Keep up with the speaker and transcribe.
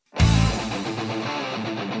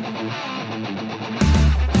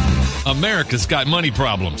America's got money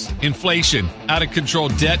problems, inflation, out-of-control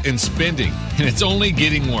debt and spending, and it's only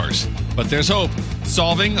getting worse. But there's hope.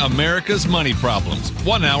 Solving America's money problems,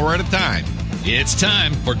 1 hour at a time. It's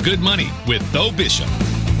time for Good Money with Tho Bishop.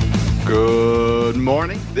 Good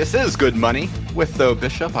morning. This is Good Money with Tho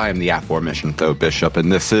Bishop. I am the aforementioned Tho Bishop,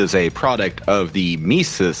 and this is a product of the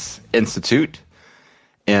Mises Institute.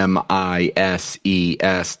 MISES.org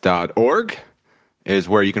is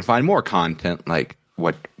where you can find more content like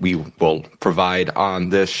what we will provide on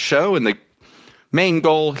this show. And the main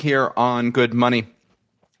goal here on Good Money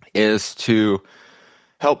is to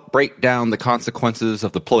help break down the consequences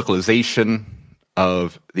of the politicalization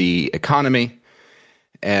of the economy.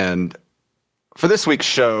 And for this week's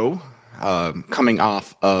show, coming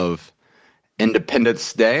off of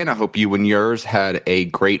Independence Day, and I hope you and yours had a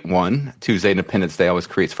great one. Tuesday, Independence Day, always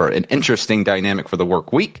creates for an interesting dynamic for the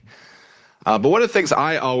work week. But one of the things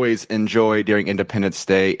I always enjoy during Independence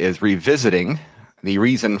Day is revisiting the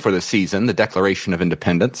reason for the season, the Declaration of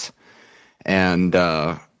Independence, and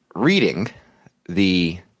reading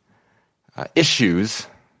the issues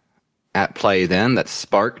at play then that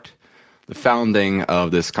sparked the founding of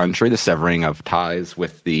this country, the severing of ties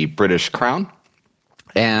with the British Crown.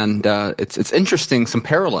 And it's interesting, some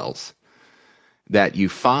parallels that you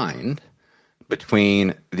find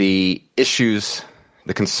between the issues,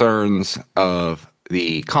 the concerns of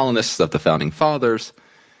the colonists, of the founding fathers,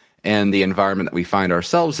 and the environment that we find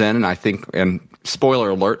ourselves in. And I think, and spoiler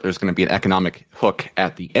alert, there's going to be an economic hook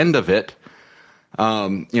at the end of it.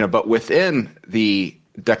 But within the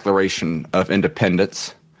Declaration of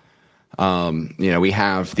Independence, we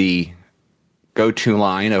have the go-to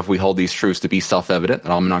line of we hold these truths to be self-evident,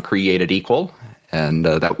 that all men are created equal, and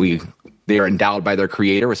that they are endowed by their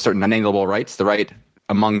creator with certain unalienable rights. The right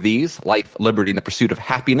among these, life, liberty, and the pursuit of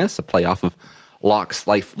happiness, a play off of Locke's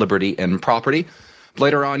Life, Liberty, and Property.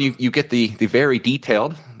 Later on, you get the very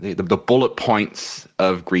detailed, the bullet points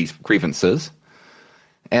of grievances.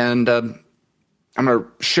 And I'm going to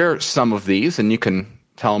share some of these, and you can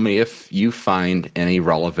tell me if you find any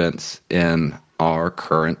relevance in our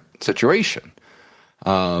current situation.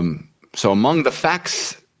 So among the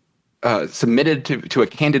facts submitted to a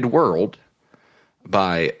candid world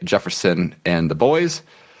by Jefferson and the boys,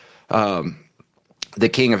 the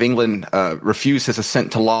King of England refused his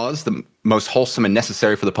assent to laws, the most wholesome and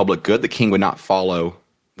necessary for the public good. The king would not follow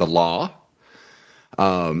the law.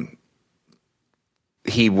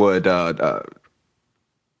 He would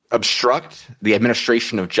obstruct the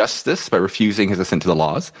administration of justice by refusing his assent to the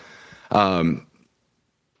laws.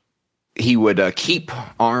 He would keep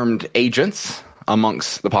armed agents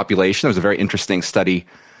amongst the population. There was a very interesting study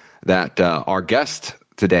that our guest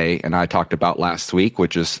today and I talked about last week,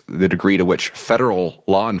 which is the degree to which federal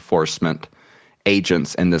law enforcement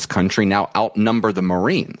agents in this country now outnumber the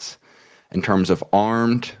Marines in terms of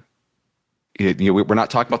armed. We're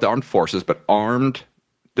not talking about the armed forces, but armed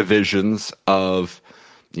divisions of,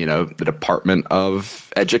 the Department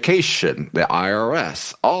of Education, the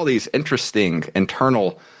IRS, all these interesting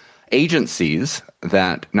internal agencies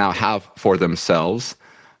that now have for themselves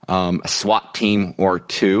a SWAT team or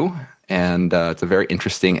two, and it's a very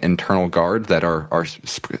interesting internal guard that are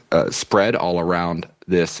spread all around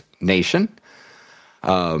this nation.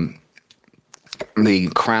 The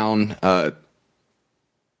Crown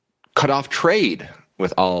cut off trade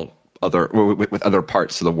with other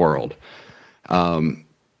parts of the world.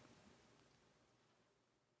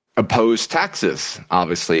 Opposed taxes,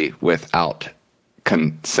 obviously, without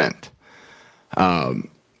consent. Had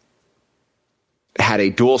a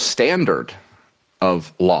dual standard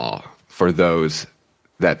of law for those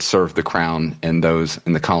that served the crown and those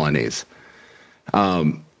in the colonies.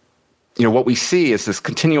 What we see is this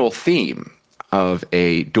continual theme of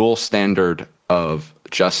a dual standard of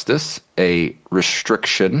justice, a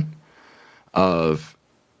restriction of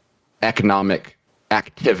economic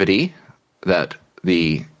activity that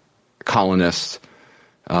the colonists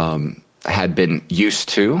had been used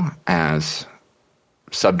to as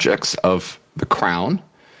subjects of the crown,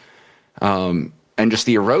 and just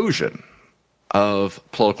the erosion of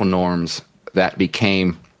political norms that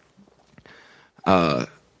became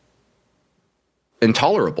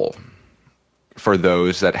intolerable for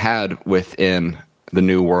those that had within the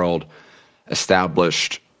New World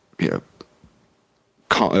established,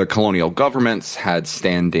 colonial governments, had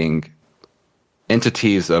standing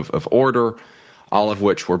entities of order, all of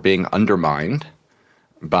which were being undermined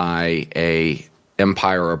by a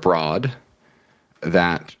empire abroad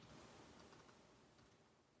that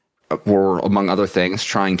were, among other things,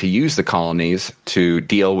 trying to use the colonies to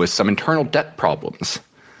deal with some internal debt problems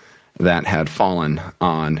that had fallen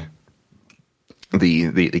on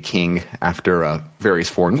the king after various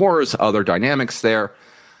foreign wars, other dynamics there.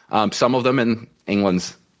 Some of them in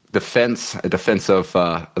England's defense of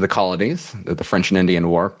the colonies, the French and Indian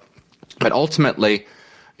War. But ultimately,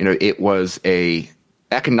 it was a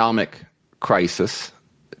economic crisis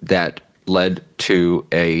that led to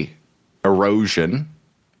a erosion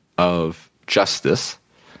of justice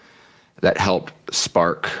that helped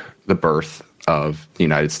spark the birth of the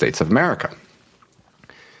United States of America.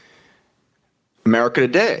 America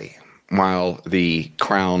today, while the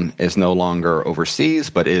crown is no longer overseas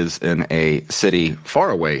but is in a city far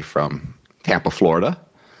away from Tampa, Florida,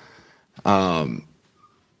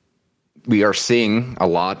 we are seeing a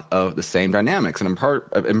lot of the same dynamics, and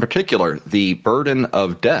in particular, the burden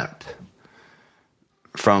of debt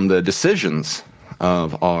from the decisions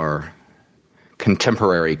of our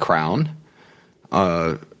contemporary crown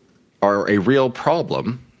are a real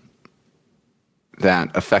problem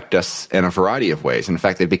that affect us in a variety of ways. In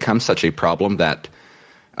fact, they've become such a problem that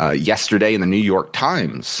yesterday in the New York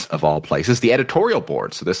Times, of all places, the editorial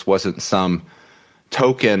board, so this wasn't some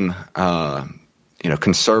token,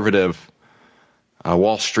 conservative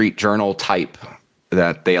Wall Street Journal type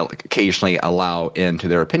that they occasionally allow into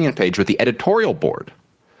their opinion page, but the editorial board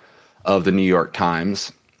of the New York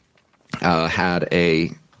Times had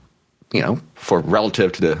for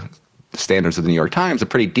relative to the standards of the New York Times, a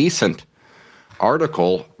pretty decent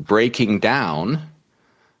article breaking down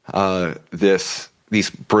these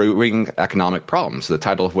brewing economic problems, the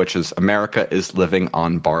title of which is America is Living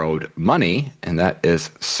on Borrowed Money, and that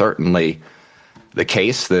is certainly the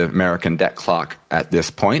case. The American debt clock at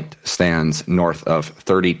this point stands north of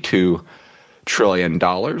 $32 trillion.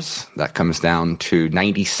 That comes down to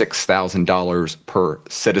 $96,000 per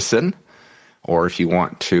citizen, or if you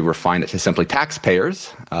want to refine it to simply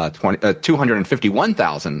taxpayers,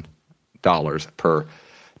 $251,000 per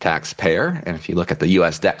taxpayer. And if you look at the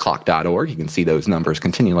usdebtclock.org, you can see those numbers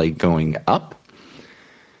continually going up.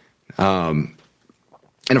 And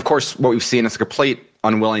of course, what we've seen is a complete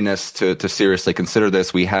unwillingness to seriously consider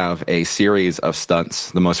this. We have a series of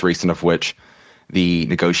stunts, the most recent of which the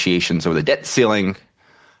negotiations over the debt ceiling,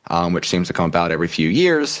 which seems to come about every few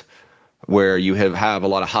years, where you have a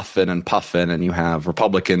lot of huffing and puffing, and you have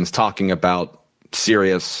Republicans talking about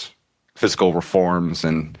serious fiscal reforms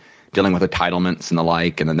and dealing with entitlements and the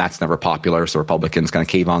like, and then that's never popular, so Republicans kind of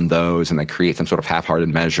cave on those, and they create some sort of half-hearted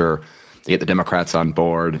measure. They get the Democrats on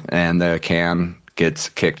board, and the can gets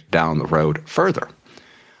kicked down the road further.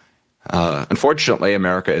 Unfortunately,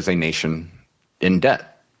 America is a nation in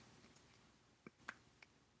debt.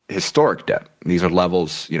 Historic debt. These are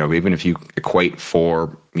levels, even if you equate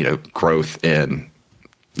for, growth in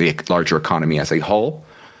the larger economy as a whole,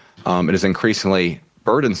 it is an increasingly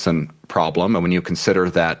burdensome problem. And when you consider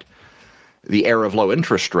that the era of low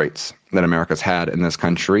interest rates that America's had in this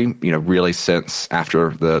country, really since after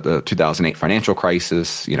the 2008 financial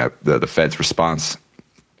crisis, the Fed's response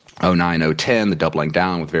 2009, 2010, the doubling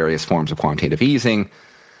down with various forms of quantitative easing,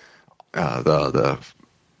 the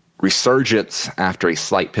resurgence after a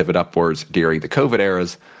slight pivot upwards during the COVID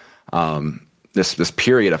eras, this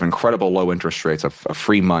period of incredible low interest rates, of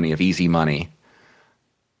free money, of easy money.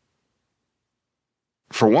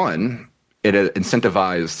 For one, it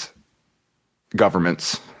incentivized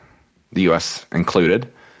governments, the U.S.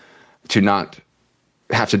 included, to not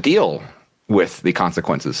have to deal with the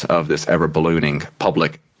consequences of this ever-ballooning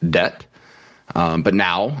public debt. But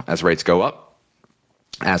now, as rates go up,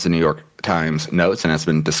 as the New York Times notes, and has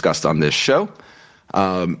been discussed on this show,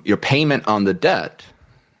 your payment on the debt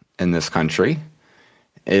in this country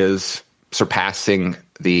is surpassing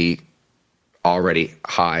the already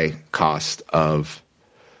high cost of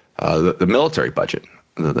the military budget.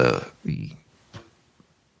 That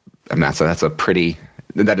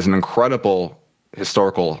is an incredible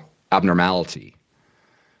historical abnormality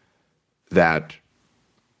that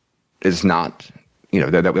is not,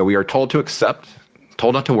 that we are told to accept,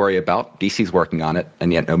 told not to worry about. DC's working on it,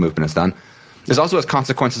 and yet no movement is done. This also has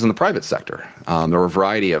consequences in the private sector. There are a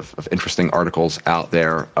variety of interesting articles out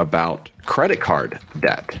there about credit card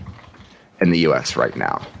debt in the U.S. right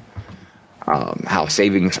now. How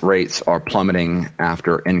savings rates are plummeting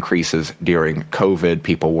after increases during COVID.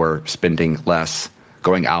 People were spending less,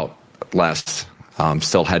 going out less,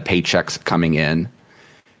 still had paychecks coming in.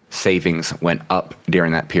 Savings went up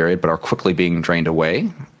during that period, but are quickly being drained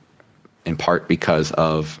away, in part because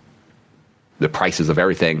of the prices of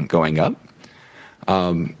everything going up,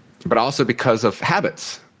 but also because of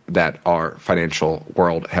habits that our financial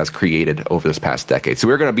world has created over this past decade. So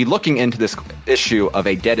we're going to be looking into this issue of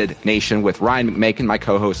a debted nation with Ryan McMaken, my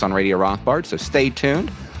co-host on Radio Rothbard. So stay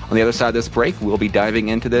tuned. On the other side of this break, we'll be diving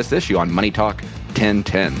into this issue on Money Talk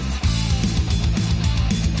 1010.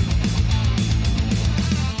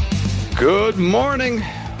 Good morning.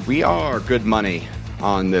 We are Good Money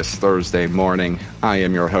on this Thursday morning. I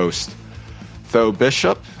am your host, Tho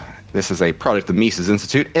Bishop. This is a product of Mises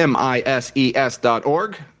Institute,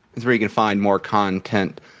 mises.org. It's where you can find more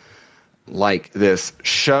content like this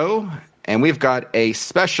show. And we've got a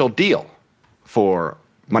special deal for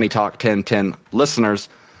Money Talk 1010 listeners.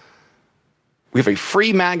 We have a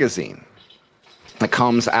free magazine that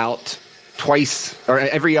comes out twice or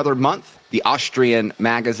every other month. The Austrian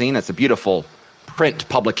magazine. It's a beautiful print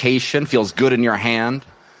publication. Feels good in your hand.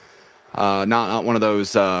 Not one of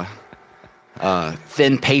those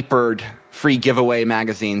thin papered free giveaway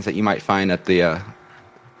magazines that you might find at the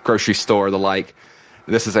grocery store or the like.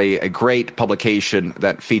 This is a great publication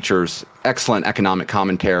that features excellent economic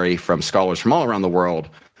commentary from scholars from all around the world,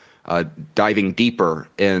 diving deeper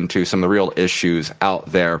into some of the real issues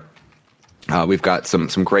out there. We've got some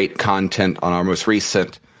great content on our most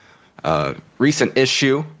recent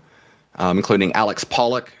issue, including Alex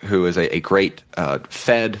Pollock, who is a great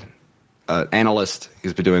Fed analyst.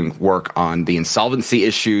 He's been doing work on the insolvency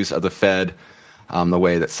issues of the Fed, the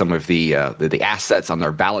way that some of the assets on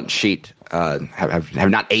their balance sheet have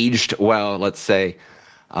not aged well, let's say,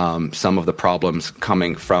 some of the problems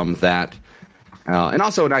coming from that. And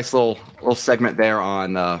also a nice little segment there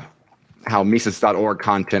on how Mises.org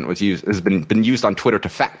content has been used on Twitter to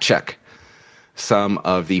fact check some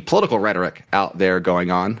of the political rhetoric out there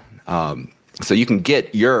going on. So you can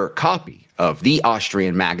get your copy of the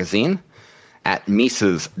Austrian magazine at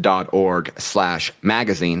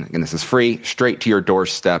Mises.org/magazine. Again, this is free, straight to your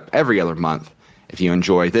doorstep every other month. If you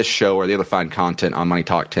enjoy this show or the other fine content on Money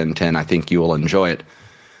Talk 1010, I think you will enjoy it.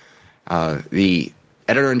 The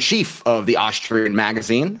editor-in-chief of the Austrian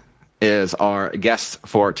magazine is our guest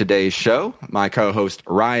for today's show, my co-host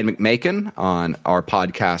Ryan McMaken on our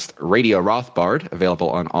podcast Radio Rothbard, available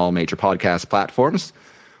on all major podcast platforms,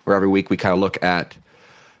 where every week we kind of look at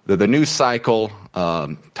the news cycle,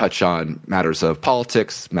 touch on matters of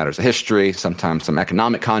politics, matters of history, sometimes some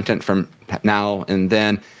economic content from now and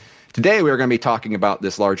then. Today we are going to be talking about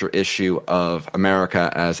this larger issue of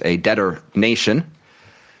America as a debtor nation.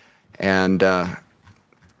 And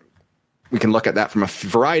we can look at that from a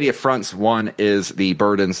variety of fronts. One is the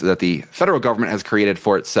burdens that the federal government has created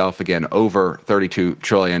for itself, again, over $32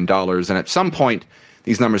 trillion. And at some point,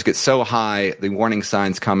 these numbers get so high, the warning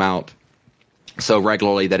signs come out so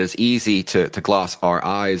regularly that it's easy to gloss our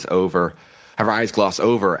eyes over, have our eyes gloss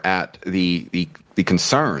over at the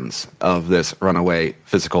concerns of this runaway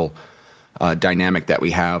physical dynamic that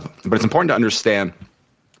we have. But it's important to understand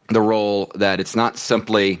the role that it's not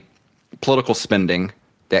simply political spending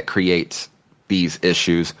that creates these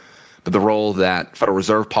issues, but the role that Federal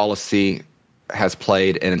Reserve policy has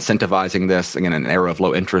played in incentivizing this, again, in an era of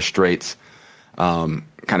low interest rates, kind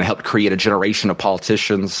of helped create a generation of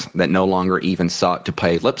politicians that no longer even sought to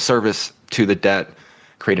pay lip service to the debt,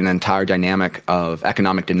 create an entire dynamic of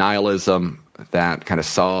economic denialism that kind of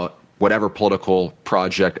saw whatever political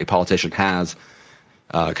project a politician has,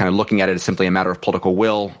 kind of looking at it as simply a matter of political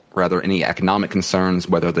will, rather any economic concerns,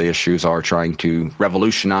 whether the issues are trying to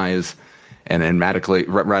revolutionize and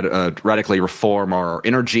radically reform our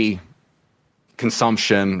energy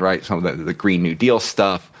consumption, right? Some of the Green New Deal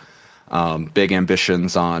stuff, big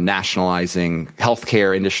ambitions on nationalizing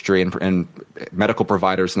healthcare industry and medical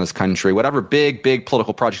providers in this country. Whatever big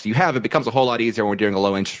political projects you have, it becomes a whole lot easier when we're doing a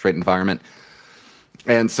low interest rate environment.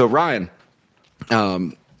 And so, Ryan,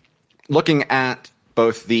 looking at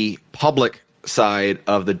both the public side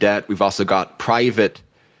of the debt, we've also got private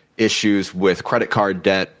issues with credit card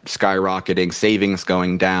debt skyrocketing, savings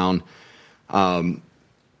going down. Let's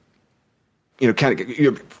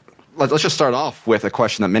just start off with a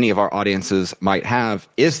question that many of our audiences might have.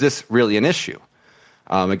 Is this really an issue?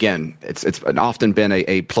 Again, it's often been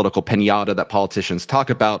a political pinata that politicians talk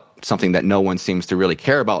about, something that no one seems to really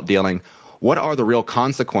care about dealing. What are the real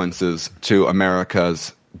consequences to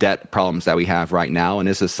America's debt problems that we have right now, and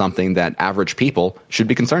is this something that average people should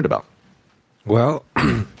be concerned about? Well,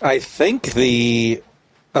 I think the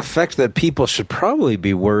effect that people should probably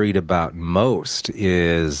be worried about most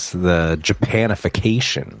is the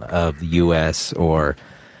Japanification of the U.S. or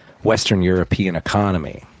Western European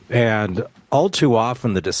economy. And all too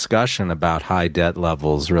often the discussion about high debt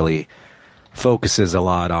levels really focuses a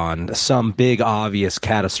lot on some big, obvious,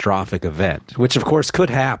 catastrophic event, which of course could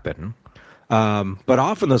happen. But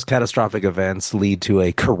often those catastrophic events lead to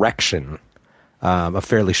a correction, a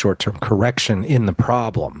fairly short-term correction in the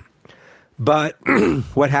problem. But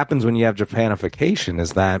what happens when you have Japanification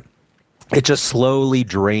is that it just slowly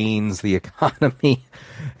drains the economy,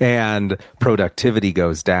 and productivity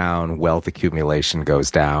goes down, wealth accumulation goes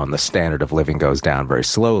down, the standard of living goes down very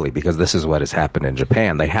slowly, because this is what has happened in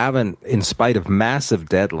Japan. They haven't, in spite of massive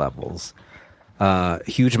debt levels,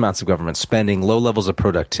 huge amounts of government spending, low levels of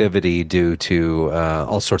productivity due to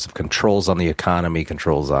all sorts of controls on the economy,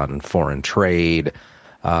 controls on foreign trade,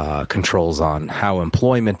 controls on how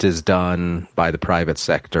employment is done by the private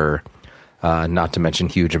sector, not to mention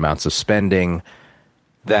huge amounts of spending,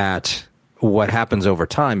 that what happens over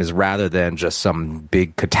time is, rather than just some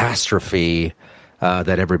big catastrophe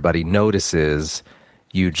that everybody notices,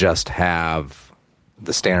 you just have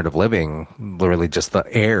the standard of living, literally just the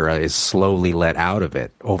air is slowly let out of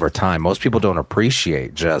it over time. Most people don't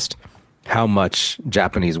appreciate just how much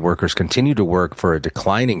Japanese workers continue to work for a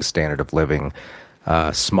declining standard of living,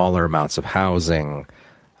 smaller amounts of housing,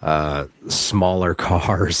 smaller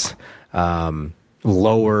cars,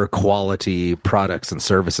 lower quality products and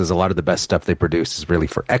services. A lot of the best stuff they produce is really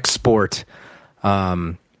for export.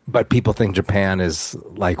 But people think Japan is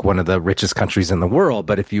like one of the richest countries in the world.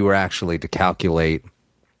 But if you were actually to calculate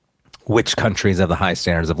which countries have the highest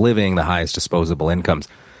standards of living, the highest disposable incomes,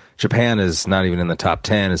 Japan is not even in the top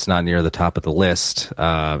 10. It's not near the top of the list.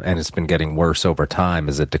 And it's been getting worse over time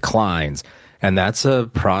as it declines. And that's a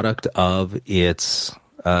product of its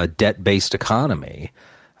debt-based economy,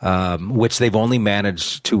 which they've only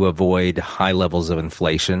managed to avoid high levels of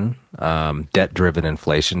inflation, debt-driven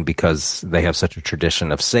inflation, because they have such a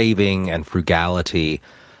tradition of saving and frugality,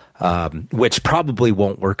 which probably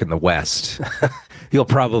won't work in the West. You'll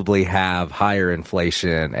probably have higher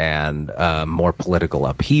inflation and more political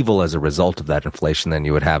upheaval as a result of that inflation than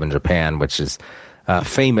you would have in Japan, which is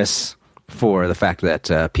famous for the fact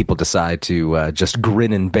that people decide to just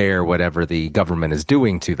grin and bear whatever the government is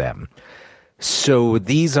doing to them. So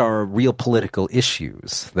these are real political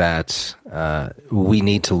issues that we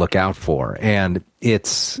need to look out for. And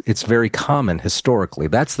it's very common historically.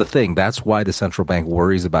 That's the thing. That's why the central bank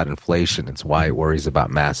worries about inflation. It's why it worries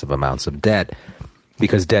about massive amounts of debt,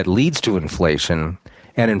 because debt leads to inflation,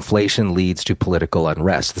 and inflation leads to political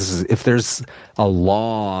unrest. This is, if there's a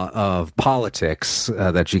law of politics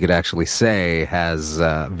that you could actually say has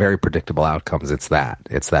very predictable outcomes, it's that.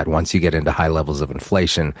 It's that once you get into high levels of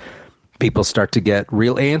inflation, people start to get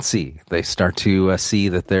real antsy. They start to see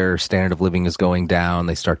that their standard of living is going down.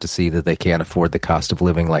 They start to see that they can't afford the cost of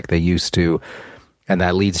living like they used to. And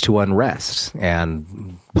that leads to unrest.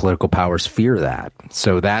 And political powers fear that.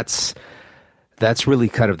 So that's really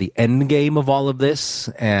kind of the end game of all of this.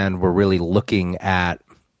 And we're really looking at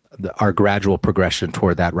our gradual progression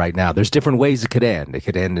toward that right now. There's different ways it could end. It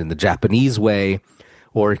could end in the Japanese way,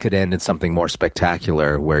 or it could end in something more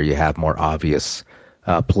spectacular where you have more obvious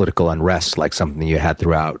political unrest, like something you had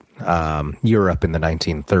throughout Europe in the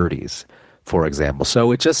 1930s, for example.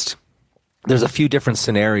 So there's a few different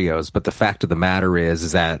scenarios, but the fact of the matter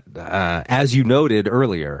is that, as you noted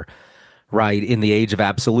earlier, right, in the age of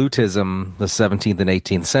absolutism, the 17th and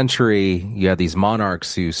 18th century, you had these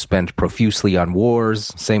monarchs who spent profusely on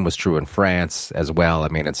wars. Same was true in France as well. I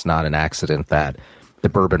mean, it's not an accident that the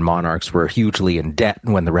Bourbon monarchs were hugely in debt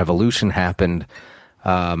when the revolution happened.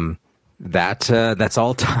 That's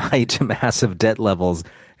all tied to massive debt levels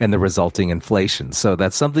and the resulting inflation. So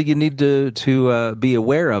that's something you need to be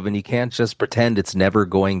aware of, and you can't just pretend it's never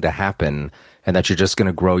going to happen and that you're just going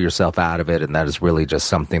to grow yourself out of it, and that is really just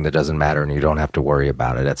something that doesn't matter and you don't have to worry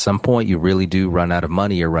about it. At some point, you really do run out of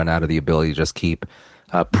money or run out of the ability to just keep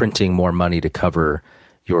printing more money to cover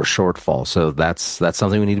your shortfall. So that's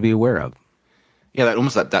something we need to be aware of. Yeah,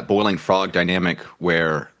 that boiling frog dynamic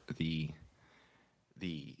where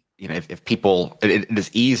if people, it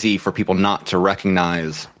is easy for people not to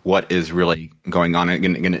recognize what is really going on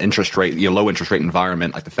in an interest rate, low interest rate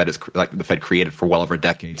environment like the Fed created for well over a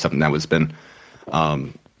decade, something that was been,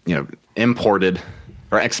 imported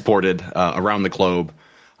or exported around the globe,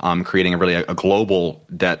 creating a global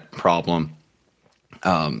debt problem.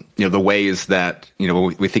 The ways that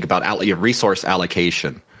when we think about resource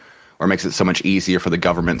allocation, or makes it so much easier for the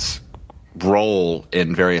government's role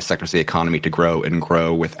in various sectors of the economy to grow and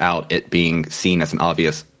grow without it being seen as an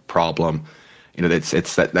obvious problem.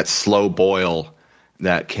 It's that slow boil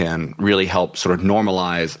that can really help sort of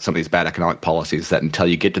normalize some of these bad economic policies, that until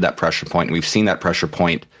you get to that pressure point, and we've seen that pressure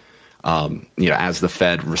point, as the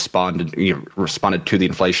Fed responded to the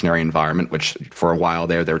inflationary environment, which for a while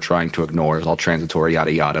they were trying to ignore as all transitory,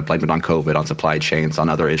 yada, yada, blame it on COVID, on supply chains, on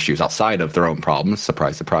other issues outside of their own problems.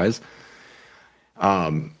 Surprise, surprise.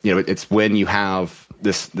 It's when you have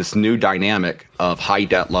this new dynamic of high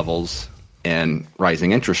debt levels, in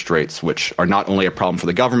rising interest rates, which are not only a problem for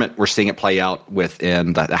the government, we're seeing it play out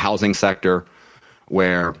within the housing sector,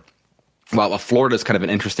 where, well, Florida is kind of an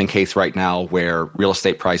interesting case right now where real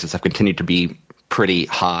estate prices have continued to be pretty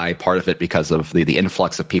high, part of it because of the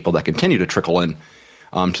influx of people that continue to trickle in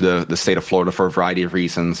to the state of Florida for a variety of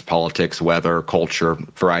reasons: politics, weather, culture,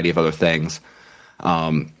 variety of other things.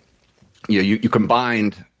 You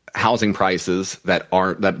combined housing prices that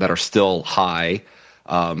are still high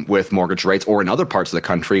with mortgage rates, or in other parts of the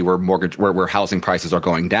country where housing prices are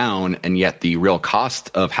going down, and yet the real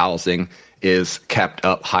cost of housing is kept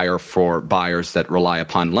up higher for buyers that rely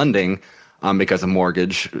upon lending because of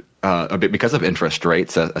because of interest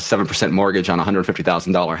rates. A 7% mortgage on a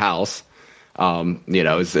 $150,000 house,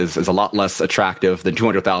 is a lot less attractive than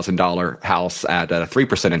 $200,000 house at a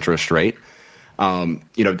 3% interest rate.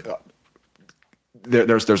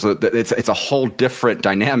 It's a whole different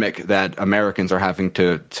dynamic that Americans are having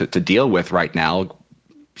to deal with right now. You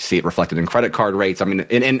see it reflected in credit card rates. I mean,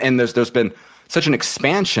 and there's been such an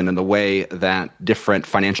expansion in the way that different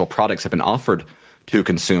financial products have been offered to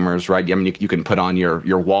consumers, right? I mean, you can put on your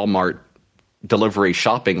Walmart delivery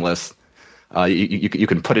shopping list. You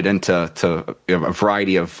can put it into a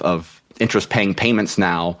variety of interest-paying payments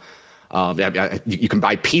now. You can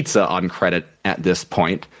buy pizza on credit at this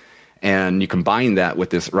point, and you combine that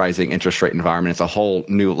with this rising interest rate environment. It's a whole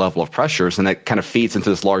new level of pressures, and that kind of feeds into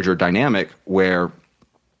this larger dynamic where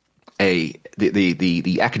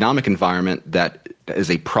the economic environment that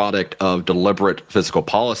is a product of deliberate fiscal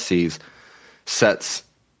policies sets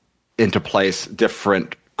into place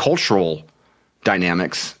different cultural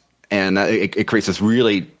dynamics, and it creates this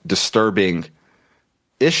really disturbing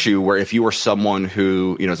issue where if you were someone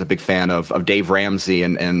who is a big fan of Dave Ramsey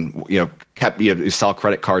and kept saw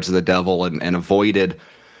credit cards as the devil and avoided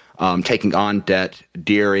taking on debt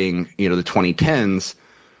during the 2010s,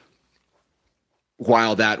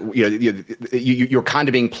 while that you're kind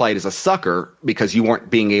of being played as a sucker because you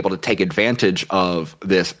weren't being able to take advantage of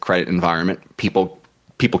this credit environment. People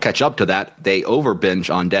catch up to that. They over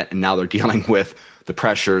binge on debt, and now they're dealing with the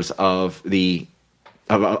pressures of a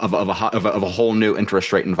whole new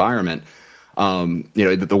interest rate environment.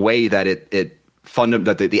 The way that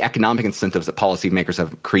the economic incentives that policymakers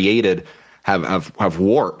have created have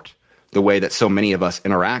warped the way that so many of us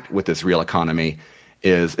interact with this real economy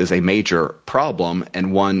is a major problem,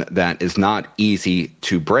 and one that is not easy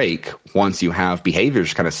to break once you have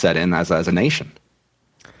behaviors kind of set in as a nation.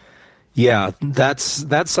 Yeah, that's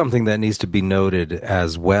something that needs to be noted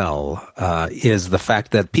as well, is the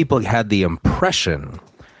fact that people had the impression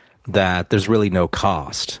that there's really no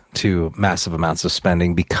cost to massive amounts of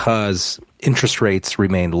spending because interest rates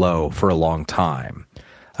remained low for a long time.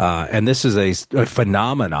 And this is a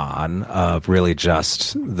phenomenon of really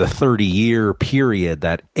just the 30-year period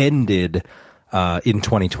that ended in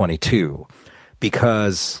 2022,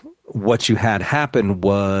 because what you had happen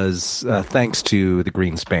was, thanks to the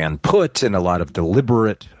Greenspan put and a lot of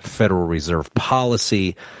deliberate Federal Reserve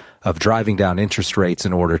policy of driving down interest rates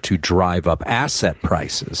in order to drive up asset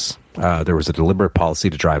prices. There was a deliberate policy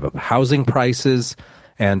to drive up housing prices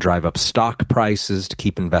and drive up stock prices to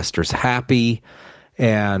keep investors happy.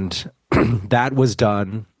 And that was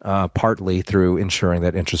done partly through ensuring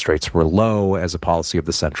that interest rates were low as a policy of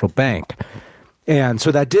the central bank. And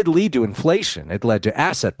so that did lead to inflation. It led to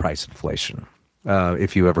asset price inflation.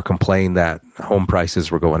 If you ever complained that home prices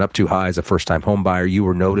were going up too high as a first-time home buyer, you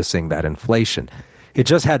were noticing that inflation. It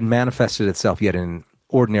just hadn't manifested itself yet in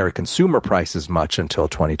ordinary consumer prices much until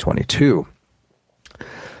 2022.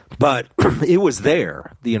 But it was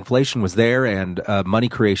there. The inflation was there, and money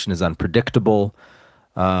creation is unpredictable.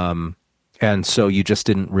 And so you just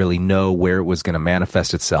didn't really know where it was going to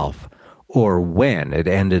manifest itself or when. It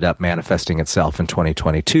ended up manifesting itself in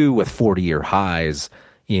 2022 with 40-year highs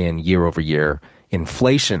in year-over-year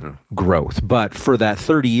inflation growth. But for that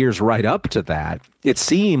 30 years right up to that, it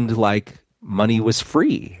seemed like money was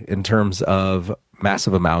free in terms of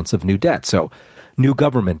massive amounts of new debt. So new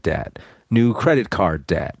government debt, new credit card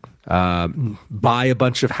debt, buy a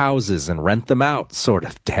bunch of houses and rent them out sort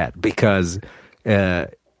of debt, because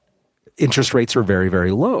interest rates are very,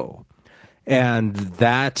 very low. And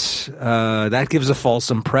that gives a false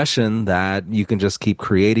impression that you can just keep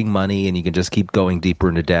creating money and you can just keep going deeper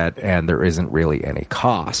into debt and there isn't really any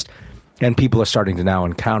cost. And people are starting to now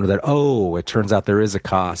encounter that, it turns out there is a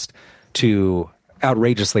cost to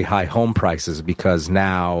outrageously high home prices because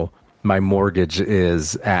now my mortgage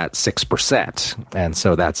is at 6%. And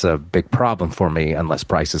so that's a big problem for me unless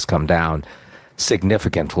prices come down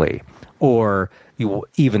significantly. Or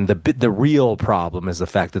even the real problem is the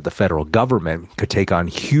fact that the federal government could take on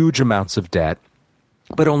huge amounts of debt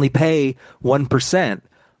but only pay 1%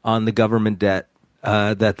 on the government debt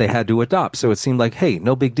that they had to adopt. So it seemed like, hey,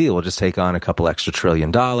 no big deal. We'll just take on a couple extra $1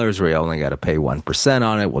 trillion. We only got to pay 1%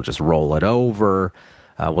 on it. We'll just roll it over.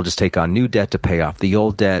 We'll just take on new debt to pay off the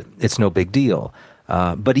old debt. It's no big deal.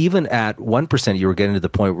 But even at 1%, you were getting to the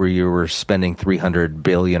point where you were spending $300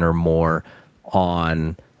 billion or more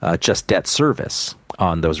on just debt service,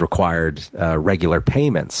 on those required regular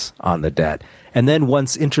payments on the debt. And then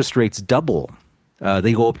once interest rates double,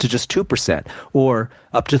 they go up to just 2% or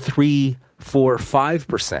up to 3%, 4%,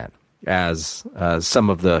 5%, as some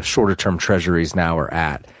of the shorter-term treasuries now are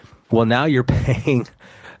at. Well, now you're paying,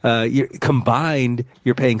 combined,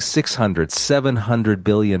 you're paying $600-700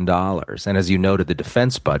 billion. And as you noted, the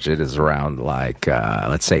defense budget is around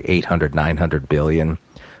let's say $800-900 billion,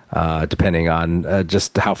 depending on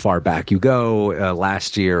just how far back you go,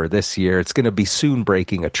 last year or this year. It's going to be soon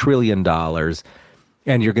breaking $1 trillion.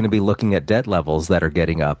 And you're going to be looking at debt levels that are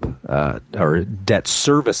getting up, or debt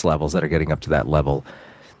service levels that are getting up to that level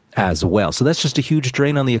as well. So that's just a huge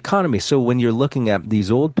drain on the economy. So when you're looking at these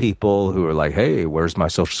old people who are like, hey, where's my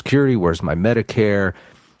Social Security? Where's my Medicare?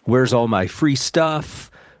 Where's all my free stuff?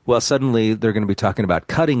 Well, suddenly they're going to be talking about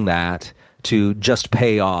cutting that to just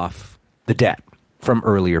pay off the debt from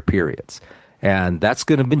earlier periods. And that's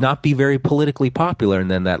going to not be very politically popular. And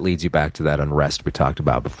then that leads you back to that unrest we talked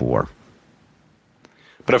about before.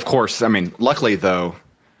 But of course, I mean, luckily, though,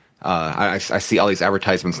 I see all these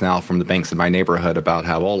advertisements now from the banks in my neighborhood about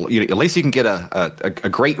how, well, at least you can get a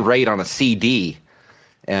great rate on a CD,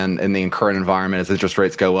 and in the current environment, as interest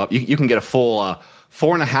rates go up, you can get a full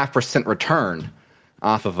 4.5% return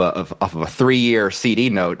off of a 3-year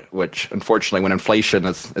CD note, which, unfortunately, when inflation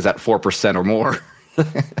is at 4% or more,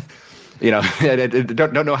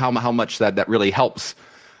 don't know how much that really helps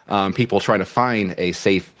people trying to find a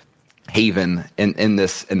safe haven in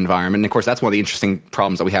this environment. And of course, that's one of the interesting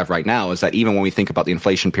problems that we have right now, is that even when we think about the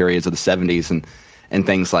inflation periods of the 70s and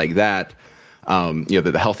things like that,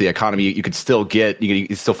 the healthy economy, you could still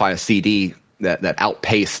still find a CD that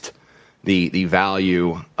outpaced the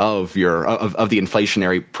value of the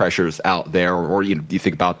inflationary pressures out there. Or you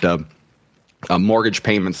think about the mortgage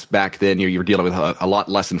payments back then, you were dealing with a lot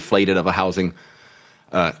less inflated of a housing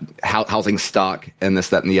stock and this,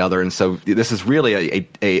 that, and the other. And so this is really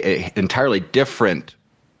a entirely different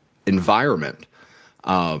environment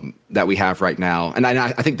that we have right now. And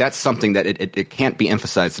I think that's something that it can't be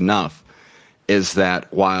emphasized enough, is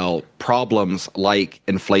that while problems like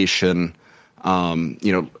inflation,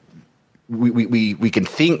 we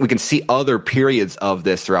can see other periods of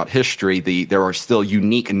this throughout history. There are still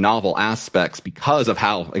unique and novel aspects because of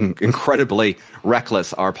how incredibly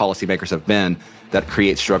reckless our policymakers have been, that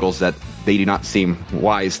create struggles that they do not seem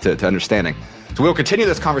wise to understanding. So we'll continue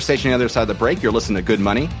this conversation on the other side of the break. You're listening to Good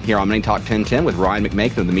Money here on Money Talk 1010 with Ryan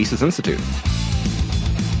McMaken of the Mises Institute.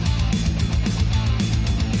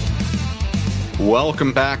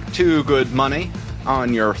 Welcome back to Good Money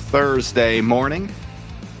on your Thursday morning.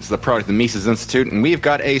 This is the product of the Mises Institute, and we've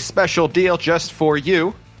got a special deal just for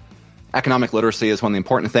you. Economic literacy is one of the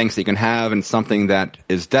important things that you can have, and something that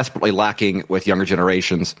is desperately lacking with younger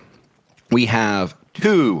generations. We have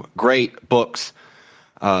 2 great books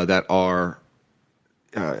that are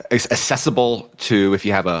accessible to, if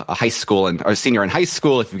you have a high school or a senior in high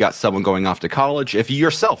school, if you've got someone going off to college, if you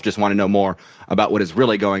yourself just want to know more about what is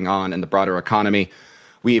really going on in the broader economy.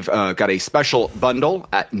 We've got a special bundle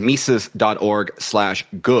at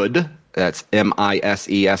Mises.org/good. That's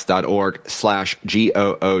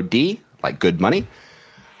MISES.org/GOOD, like good money.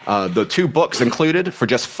 The 2 books included for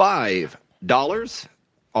just $5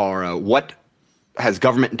 are What Has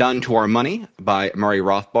Government Done to Our Money by Murray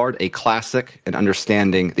Rothbard, a classic in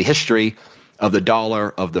understanding the history of the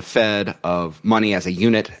dollar, of the Fed, of money as a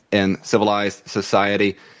unit in civilized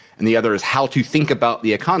society. And the other is How to Think About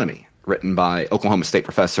the Economy, written by Oklahoma State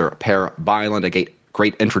professor Per Byland, a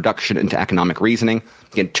great introduction into economic reasoning.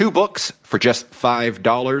 Again, 2 books for just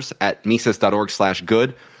 $5 at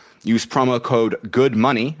Mises.org/good. Use promo code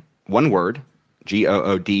GOODMONEY, one word,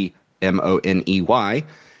 GOODMONEY,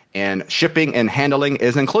 and shipping and handling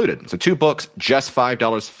is included. So 2 books, just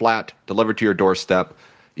 $5 flat, delivered to your doorstep.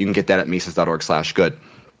 You can get that at Mises.org/good.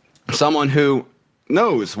 Someone who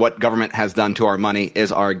knows what government has done to our money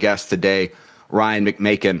is our guest today, Ryan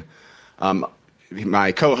McMaken.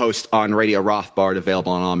 My co-host on Radio Rothbard,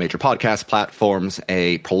 available on all major podcast platforms,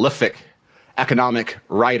 a prolific economic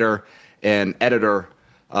writer and editor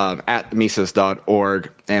at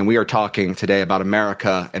Mises.org. And we are talking today about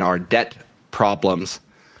America and our debt problems.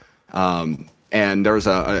 And there was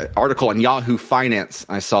an article on Yahoo Finance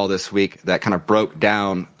I saw this week that kind of broke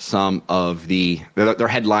down some of their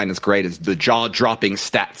headline is great, is the jaw-dropping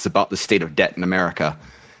stats about the state of debt in America,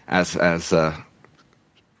 as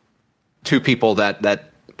two people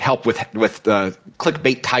that help with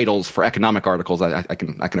clickbait titles for economic articles. I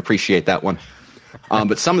can appreciate that one.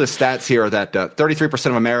 But some of the stats here are that 33%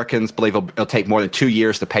 of Americans believe it'll take more than 2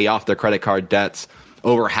 years to pay off their credit card debts.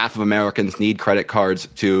 Over half of Americans need credit cards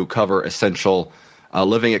to cover essential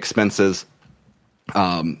living expenses.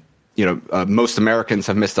 Most Americans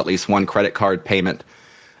have missed at least one credit card payment,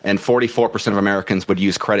 and 44% of Americans would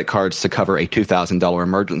use credit cards to cover a $2,000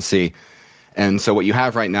 emergency. And so what you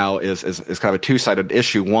have right now is kind of a two-sided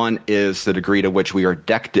issue. One is the degree to which we are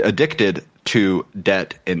addicted to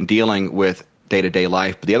debt and dealing with day-to-day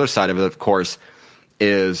life. But the other side of it, of course,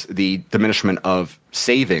 is the diminishment of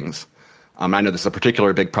savings. I know this is a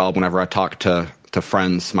particularly big problem whenever I talk to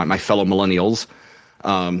friends, my fellow millennials.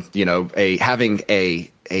 Having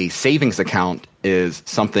a savings account is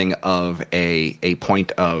something of a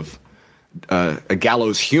point of a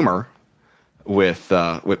gallows humor with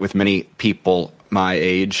many people my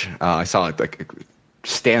age. I saw a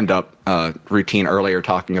stand-up routine earlier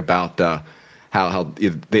talking about how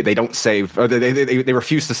they don't save, or they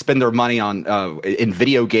refuse to spend their money on in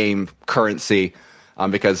video game currency.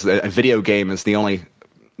 Because a video game is the only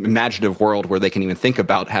imaginative world where they can even think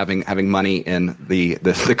about having money in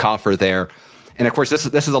the coffer there. And of course, this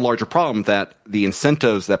is a larger problem, that the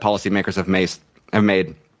incentives that policymakers have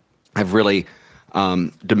made have really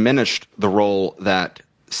diminished the role that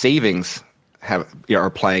savings are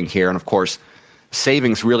playing here. And of course,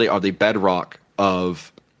 savings really are the bedrock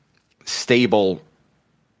of stable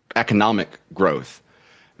economic growth.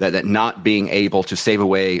 That not being able to save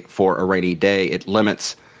away for a rainy day, it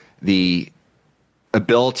limits the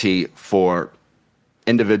ability for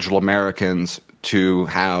individual Americans to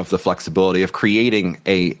have the flexibility of creating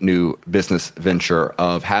a new business venture,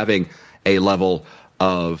 of having a level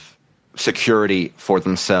of security for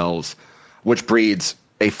themselves, which breeds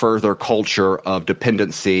a further culture of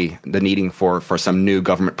dependency, the needing for some new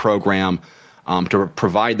government program to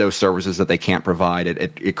provide those services that they can't provide.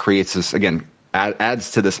 It creates this, again,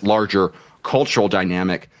 adds to this larger cultural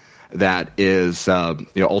dynamic that is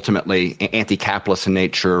ultimately anti-capitalist in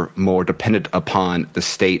nature, more dependent upon the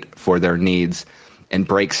state for their needs, and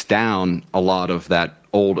breaks down a lot of that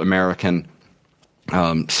old American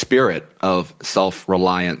spirit of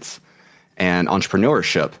self-reliance and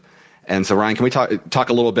entrepreneurship. And so, Ryan, can we talk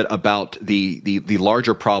a little bit about the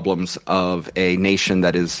larger problems of a nation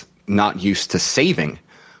that is not used to saving,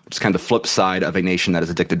 which is kind of the flip side of a nation that is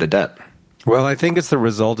addicted to debt? Well, I think it's the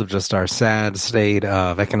result of just our sad state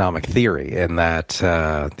of economic theory, in that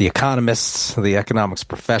the economists, the economics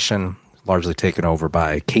profession, largely taken over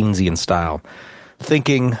by Keynesian style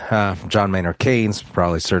thinking. John Maynard Keynes,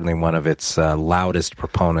 certainly one of its loudest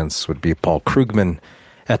proponents, would be Paul Krugman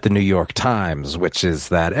at the New York Times, which is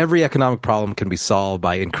that every economic problem can be solved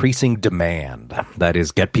by increasing demand. That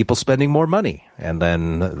is, get people spending more money, and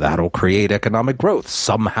then that'll create economic growth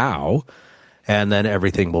somehow. And then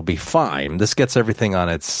everything will be fine. This gets everything on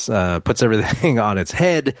puts everything on its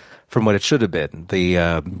head from what it should have been.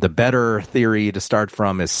 The better theory to start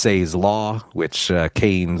from is Say's law, which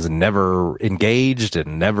Keynes never engaged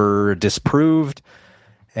and never disproved.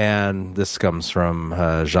 And this comes from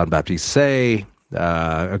Jean-Baptiste Say,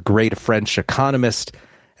 a great French economist.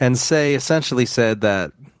 And Say essentially said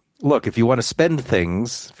that, look, if you want to spend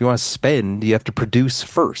things, you have to produce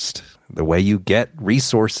first. The way you get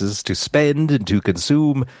resources to spend and to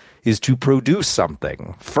consume is to produce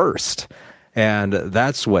something first. And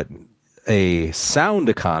that's what a sound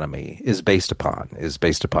economy is based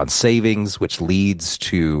upon savings, which leads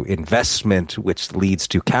to investment, which leads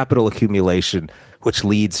to capital accumulation, which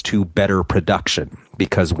leads to better production.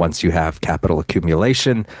 Because once you have capital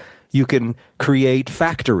accumulation, you can create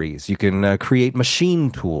factories, you can create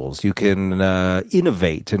machine tools, you can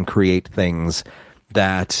innovate and create things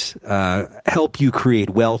that help you create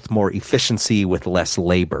wealth, more efficiency with less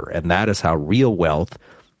labor. And that is how real wealth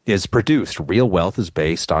is produced. Real wealth is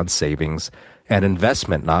based on savings and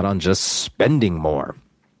investment, not on just spending more.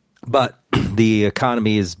 But the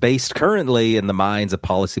economy is based currently in the minds of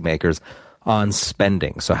policymakers on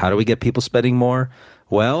spending. So how do we get people spending more?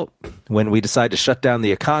 Well, when we decide to shut down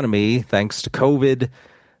the economy, thanks to COVID,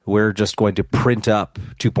 we're just going to print up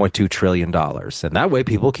 $2.2 trillion. And that way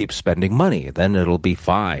people keep spending money. Then it'll be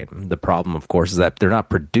fine. The problem, of course, is that they're not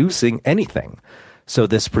producing anything. So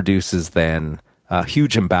this produces then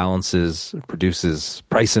huge imbalances, produces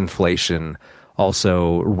price inflation,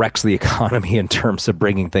 also wrecks the economy in terms of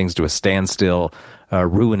bringing things to a standstill,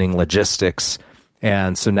 ruining logistics.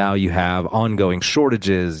 And so now you have ongoing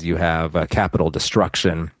shortages, you have capital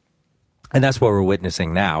destruction. And that's what we're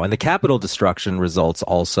witnessing now. And the capital destruction results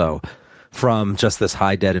also from just this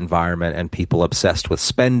high debt environment and people obsessed with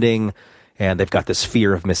spending. And they've got this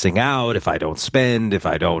fear of missing out if I don't spend, if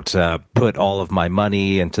I don't put all of my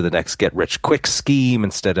money into the next get-rich-quick scheme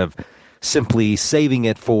instead of simply saving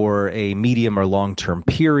it for a medium or long-term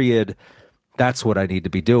period. That's what I need to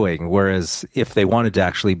be doing. Whereas if they wanted to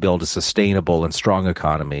actually build a sustainable and strong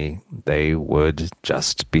economy, they would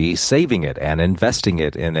just be saving it and investing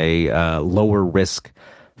it in a lower risk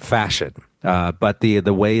fashion. But the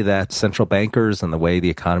way that central bankers and the way the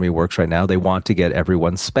economy works right now, they want to get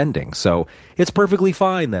everyone spending. So it's perfectly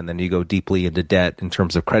fine then. Then you go deeply into debt in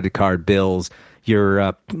terms of credit card bills.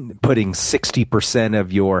 You're putting 60%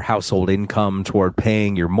 of your household income toward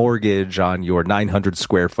paying your mortgage on your 900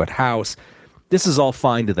 square foot house. This is all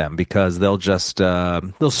fine to them because they'll just at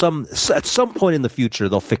some point in the future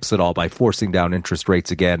they'll fix it all by forcing down interest rates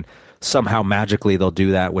again. Somehow magically they'll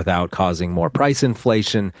do that without causing more price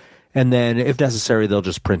inflation. And then, if necessary, they'll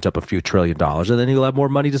just print up a few $1 trillion, and then you'll have more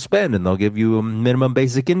money to spend, and they'll give you a minimum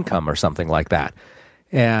basic income or something like that.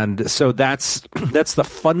 And so that's the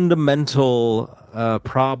fundamental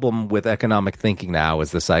problem with economic thinking now,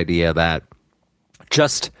 is this idea that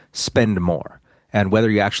just spend more, and whether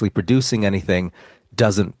you're actually producing anything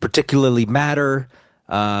doesn't particularly matter.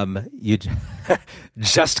 You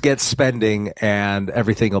just get spending and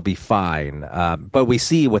everything will be fine. But we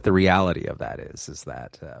see what the reality of that is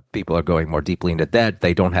that people are going more deeply into debt.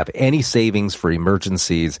 They don't have any savings for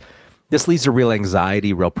emergencies. This leads to real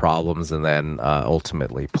anxiety, real problems, and then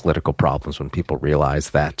ultimately political problems when people realize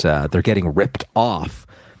that they're getting ripped off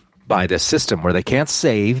by this system where they can't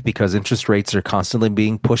save because interest rates are constantly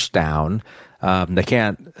being pushed down. They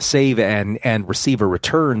can't save and receive a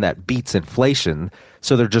return that beats inflation.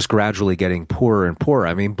 So they're just gradually getting poorer and poorer.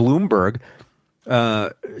 I mean, Bloomberg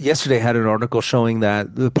yesterday had an article showing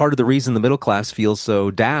that part of the reason the middle class feels so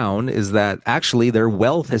down is that actually their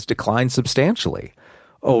wealth has declined substantially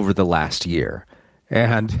over the last year.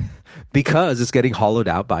 And because it's getting hollowed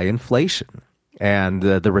out by inflation. And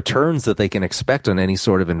the returns that they can expect on any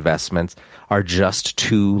sort of investments are just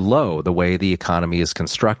too low the way the economy is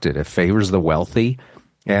constructed. It favors the wealthy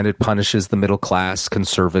and it punishes the middle class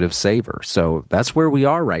conservative saver. So that's where we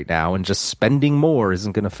are right now, and just spending more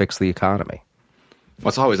isn't going to fix the economy. Well,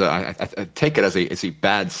 it's always I take it as a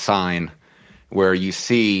bad sign where you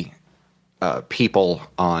see people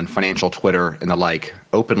on financial Twitter and the like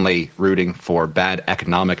openly rooting for bad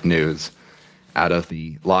economic news out of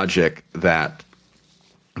the logic that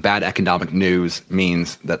bad economic news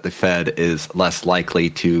means that the Fed is less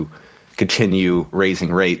likely to continue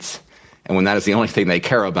raising rates. And when that is the only thing they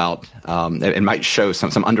care about, it might show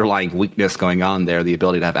some underlying weakness going on there, the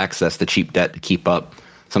ability to have access to cheap debt to keep up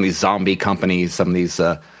some of these zombie companies, some of these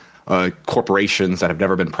corporations that have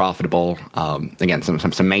never been profitable. Again,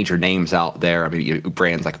 some major names out there. I mean,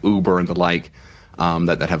 brands like Uber and the like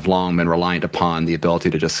that have long been reliant upon the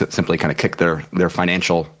ability to just simply kind of kick their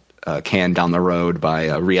financial can down the road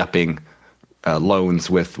by re-upping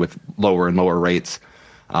loans with lower and lower rates.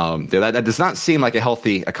 That does not seem like a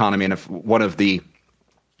healthy economy. And if one of the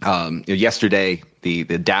yesterday the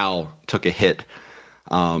Dow took a hit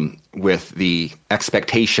with the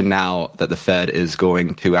expectation now that the Fed is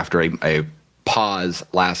going to, after a pause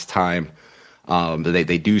last time,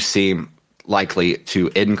 they do seem likely to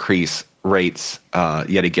increase rates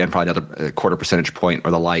yet again, probably another quarter percentage point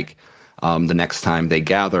or the like the next time they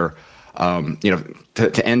gather.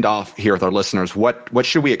 To end off here with our listeners, what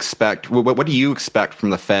should we expect? What do you expect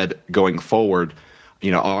from the Fed going forward? Do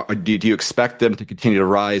you expect them to continue to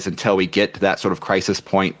rise until we get to that sort of crisis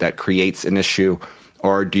point that creates an issue,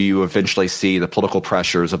 or do you eventually see the political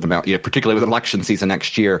pressures of the particularly with election season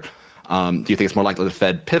next year? Do you think it's more likely the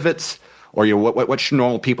Fed pivots, or what should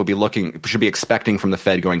normal people should be expecting from the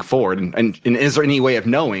Fed going forward? And is there any way of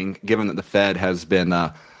knowing, given that the Fed has been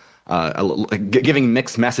giving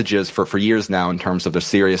mixed messages for years now in terms of the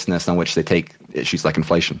seriousness on which they take issues like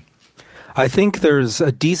inflation? I think there's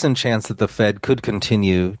a decent chance that the Fed could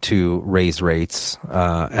continue to raise rates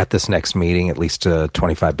at this next meeting, at least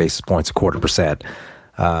 25 basis points, a quarter percent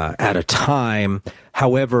at a time.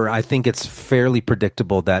 However, I think it's fairly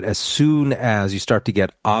predictable that as soon as you start to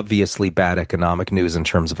get obviously bad economic news in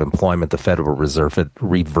terms of employment, the Federal Reserve would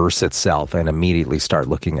reverse itself and immediately start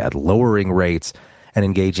looking at lowering rates and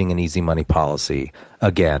engaging in easy money policy.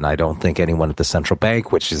 Again, I don't think anyone at the central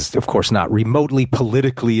bank, which is, of course, not remotely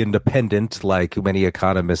politically independent like many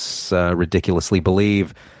economists ridiculously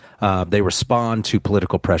believe, they respond to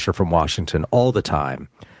political pressure from Washington all the time.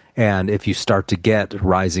 And if you start to get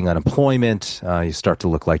rising unemployment, you start to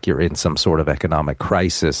look like you're in some sort of economic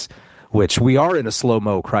crisis, which we are in a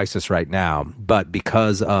slow-mo crisis right now. But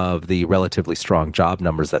because of the relatively strong job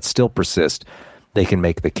numbers that still persist, they can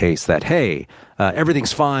make the case that, hey,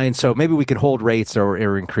 everything's fine, so maybe we can hold rates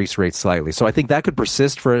or increase rates slightly. So I think that could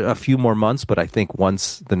persist for a few more months, but I think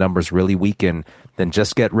once the numbers really weaken, then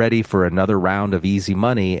just get ready for another round of easy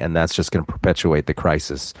money, and that's just going to perpetuate the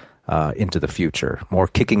crisis into the future. More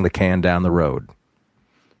kicking the can down the road.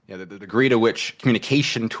 Yeah, the degree to which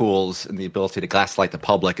communication tools and the ability to gaslight the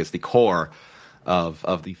public is the core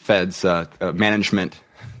of the Fed's management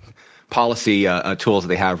policy tools that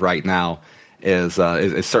they have right now is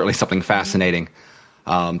certainly something fascinating.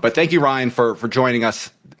 But thank you, Ryan, for joining us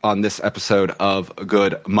on this episode of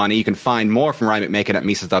Good Money. You can find more from Ryan McMaken at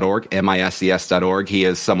Mises.org, MISES.org. He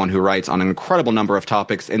is someone who writes on an incredible number of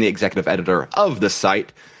topics and the executive editor of the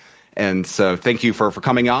site. And so thank you for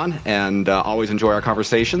coming on, and always enjoy our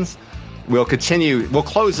conversations. We'll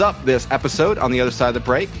close up this episode on the other side of the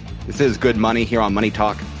break. This is Good Money here on Money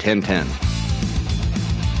Talk 1010.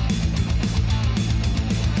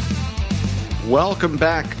 Welcome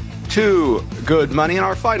back to Good Money and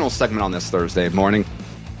our final segment on this Thursday morning.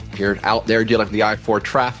 If you're out there dealing with the I-4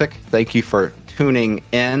 traffic, thank you for tuning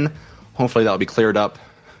in. Hopefully that'll be cleared up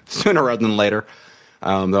sooner rather than later.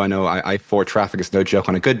 Though I know I-4 traffic is no joke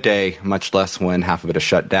on a good day, much less when half of it is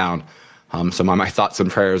shut down. So my thoughts and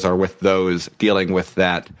prayers are with those dealing with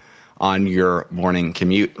that on your morning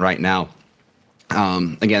commute right now.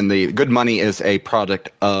 Again, the Good Money is a product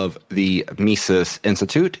of the Mises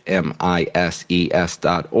Institute, MISES.org,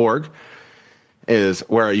 is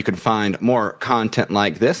where you can find more content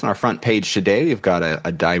like this. On our front page today, we've got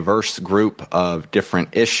a diverse group of different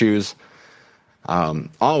issues.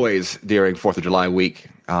 Always during 4th of July week,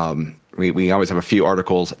 we always have a few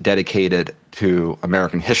articles dedicated to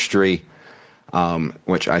American history,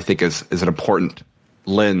 which I think is an important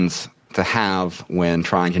lens to have when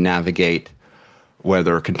trying to navigate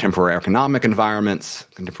whether contemporary economic environments,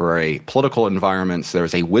 contemporary political environments.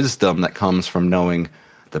 There's a wisdom that comes from knowing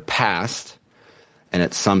the past, and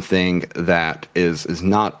it's something that is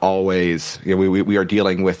not always, we are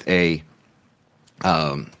dealing with a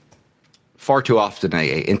far too often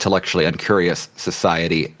a intellectually uncurious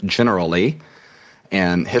society generally,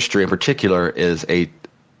 and history in particular is a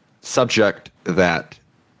subject that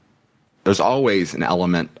there's always an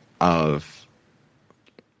element of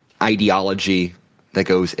ideology that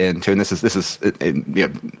goes into, and this is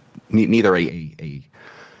neither a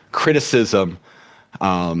criticism,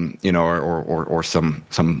 or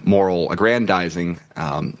some moral aggrandizing.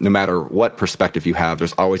 No matter what perspective you have,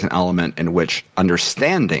 there's always an element in which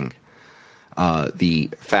understanding the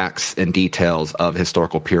facts and details of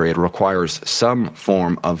historical period requires some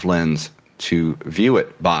form of lens to view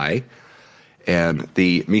it by. And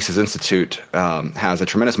the Mises Institute has a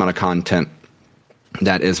tremendous amount of content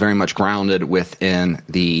that is very much grounded within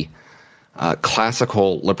the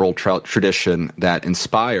classical liberal tradition that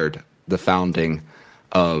inspired the founding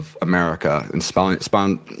of America,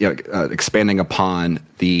 expanding upon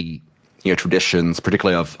the traditions,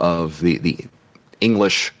 particularly of the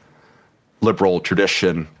English liberal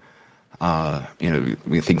tradition.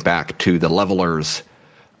 We think back to the levelers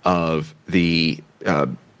of the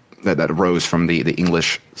that arose from the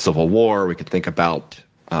English Civil War. We could think about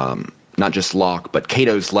not just Locke, but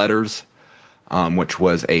Cato's Letters, which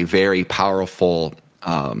was a very powerful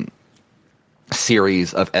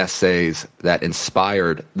series of essays that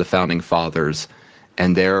inspired the Founding Fathers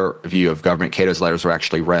and their view of government. Cato's Letters were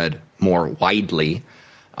actually read more widely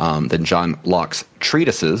than John Locke's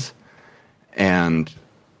treatises. And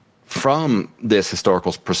from this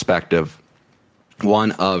historical perspective,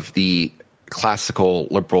 one of the classical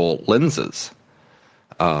liberal lenses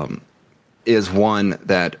is one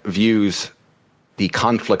that views the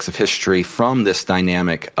conflicts of history from this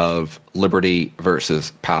dynamic of liberty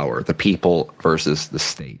versus power, the people versus the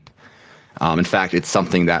state. In fact, it's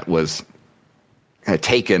something that was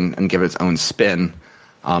taken and given its own spin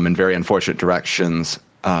in very unfortunate directions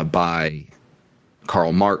by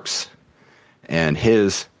Karl Marx and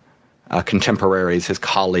his contemporaries, his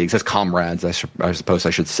colleagues, his comrades, I suppose I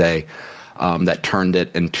should say, that turned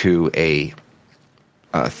it into a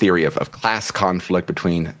theory of class conflict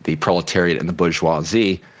between the proletariat and the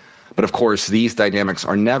bourgeoisie. But of course, these dynamics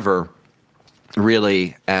are never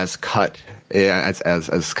really as cut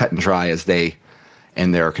and dry as they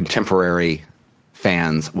and their contemporary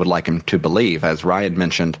fans would like them to believe. As Ryan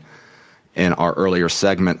mentioned in our earlier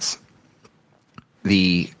segments,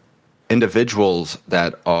 the individuals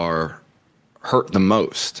that are hurt the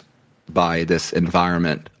most by this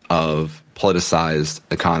environment of politicized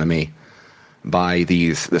economy, by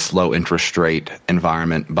this low interest rate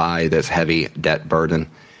environment, by this heavy debt burden.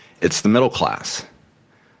 It's the middle class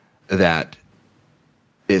that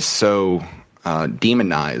is so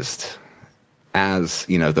demonized as,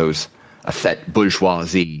 those effete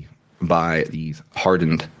bourgeoisie by these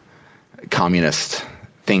hardened communist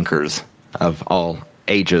thinkers of all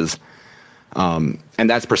ages. And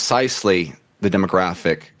that's precisely the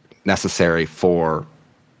demographic necessary for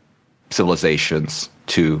civilizations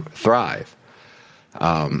to thrive.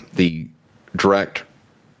 The direct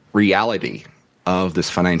reality of this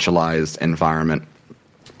financialized environment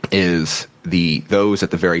is those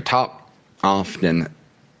at the very top, often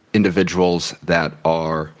individuals that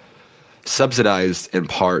are subsidized in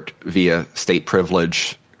part via state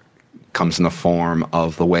privilege, comes in the form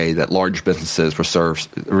of the way that large businesses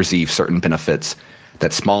receive certain benefits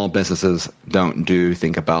that small businesses don't do.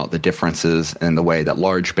 Think about the differences in the way that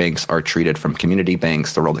large banks are treated from community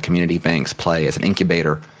banks, the role that community banks play as an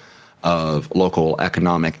incubator of local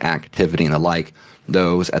economic activity and the like.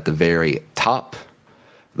 Those at the very top,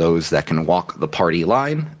 those that can walk the party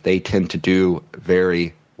line, they tend to do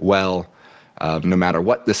very well, no matter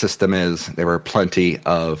what the system is. There were plenty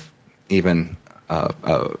of, even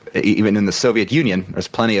in the Soviet Union, there's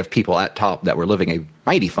plenty of people at top that were living a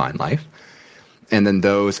mighty fine life. And then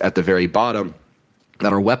those at the very bottom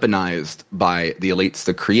that are weaponized by the elites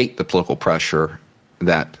to create the political pressure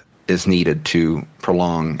that is needed to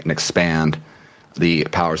prolong and expand the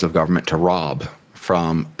powers of government to rob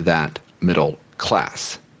from that middle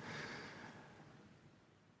class.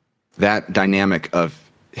 That dynamic of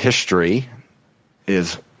history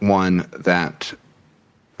is one that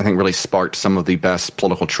I think really sparked some of the best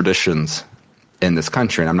political traditions in this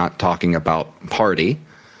country. And I'm not talking about party,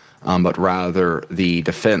 but rather the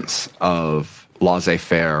defense of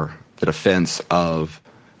laissez-faire, the defense of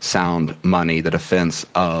sound money, the defense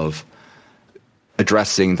of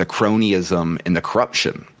addressing the cronyism and the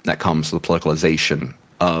corruption that comes with the politicalization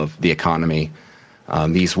of the economy.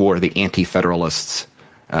 These were the anti-federalists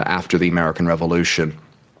after the American Revolution.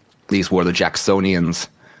 These were the Jacksonians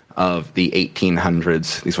of the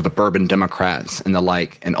 1800s. These were the Bourbon Democrats and the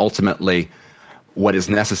like. And ultimately, what is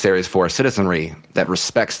necessary is for a citizenry that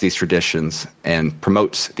respects these traditions and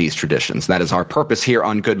promotes these traditions. That is our purpose here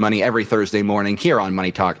on Good Money every Thursday morning here on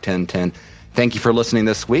Money Talk 1010. Thank you for listening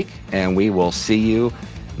this week, and we will see you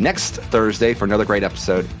next Thursday for another great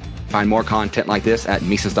episode. Find more content like this at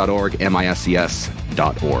Mises.org,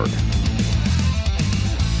 MISES.org.